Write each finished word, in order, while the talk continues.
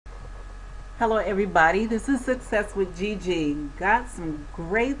Hello everybody, this is Success with Gigi. Got some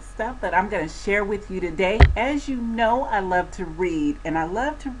great stuff that I'm going to share with you today. As you know, I love to read, and I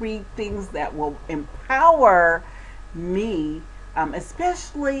love to read things that will empower me,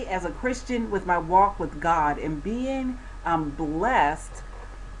 especially as a Christian with my walk with God and being blessed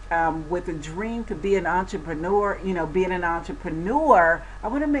with a dream to be an entrepreneur. Being an entrepreneur, I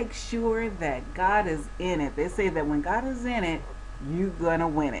want to make sure that God is in it. They say that when God is in it, you're gonna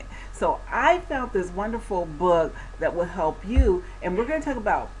win it. So I found this wonderful book that will help you, and we're going to talk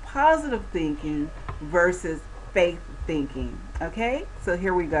about positive thinking versus faith thinking. Okay, so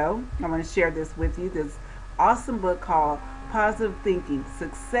here we go. I'm going to share this with you, this awesome book called Positive Thinking: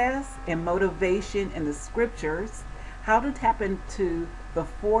 Success and Motivation in the Scriptures, How to Tap into the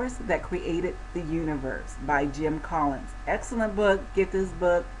Force That Created the Universe, by Jim Collins. Excellent book. Get this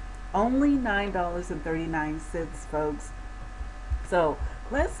book, only $9.39, folks. So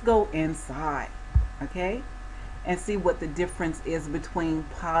let's go inside, okay, and see what the difference is between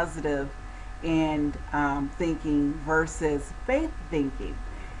positive and thinking versus faith thinking.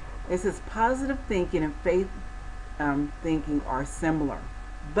 It says positive thinking and faith thinking are similar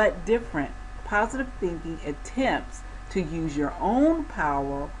but different. Positive thinking attempts to use your own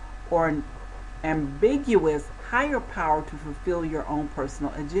power or an ambiguous higher power to fulfill your own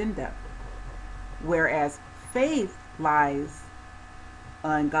personal agenda, whereas faith lies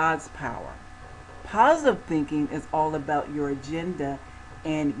on God's power. Positive thinking is all about your agenda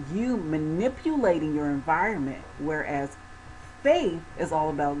and you manipulating your environment, whereas faith is all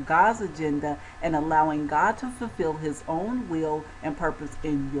about God's agenda and allowing God to fulfill His own will and purpose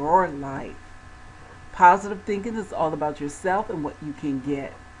in your life. Positive thinking is all about yourself and what you can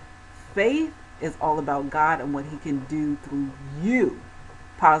get. Faith is all about God and what He can do through you.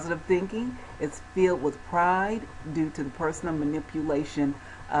 Positive thinking is filled with pride due to the personal manipulation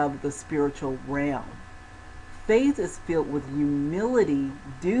of the spiritual realm. Faith is filled with humility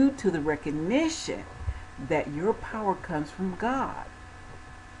due to the recognition that your power comes from God.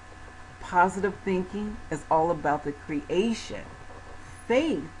 Positive thinking is all about the creation.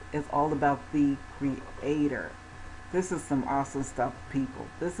 Faith is all about the Creator. This is some awesome stuff, people.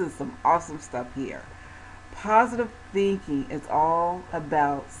 This is some awesome stuff here. Positive thinking is all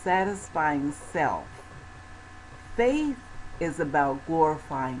about satisfying self. Faith is about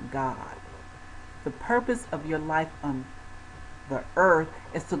glorifying God. The purpose of your life on the earth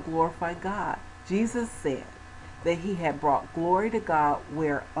is to glorify God. Jesus said that He had brought glory to God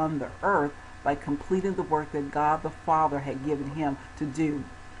where on the earth by completing the work that God the Father had given Him to do.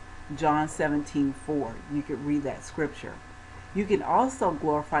 John 17:4. You could read that scripture. You can also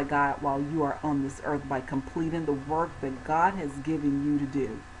glorify God while you are on this earth by completing the work that God has given you to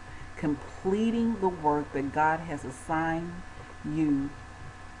do. Completing the work that God has assigned you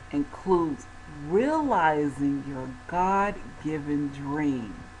includes realizing your God-given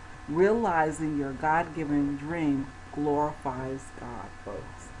dream. Realizing your God-given dream glorifies God,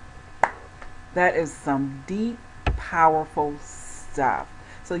 folks. That is some deep, powerful stuff.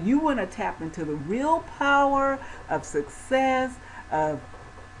 So you want to tap into the real power of success, of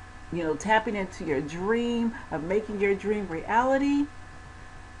tapping into your dream, of making your dream reality.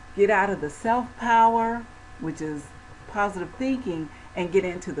 Get out of the self-power, which is positive thinking, and get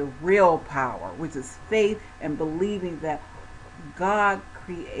into the real power, which is faith and believing that God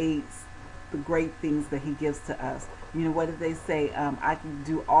creates the great things that He gives to us. You know, what did they say? I can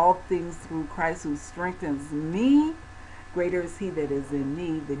do all things through Christ who strengthens me. Greater is He that is in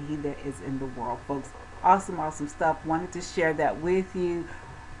me than he that is in the world, folks. Awesome, awesome stuff. Wanted to share that with you.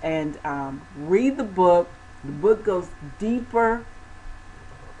 And read the book. The book goes deeper.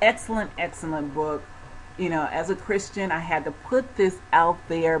 Excellent, excellent book. As a Christian, I had to put this out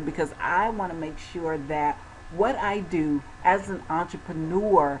there because I want to make sure that what I do as an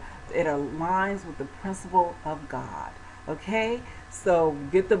entrepreneur, it aligns with the principle of God. Okay, so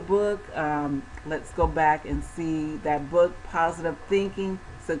get the book. Let's go back and see that book, Positive Thinking,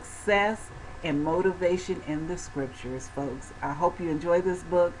 Success, and Motivation in the Scriptures, folks. I hope you enjoy this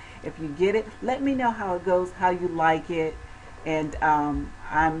book. If you get it, let me know how it goes, how you like it. And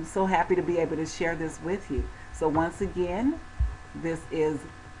I'm so happy to be able to share this with you. So once again, this is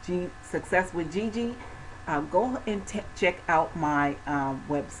Success with Gigi. Go and check out my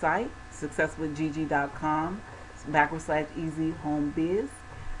website, successwithgigi.com. /easy home biz,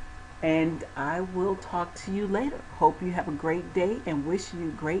 and I will talk to you later. Hope you have a great day and wish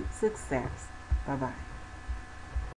you great success. Bye bye.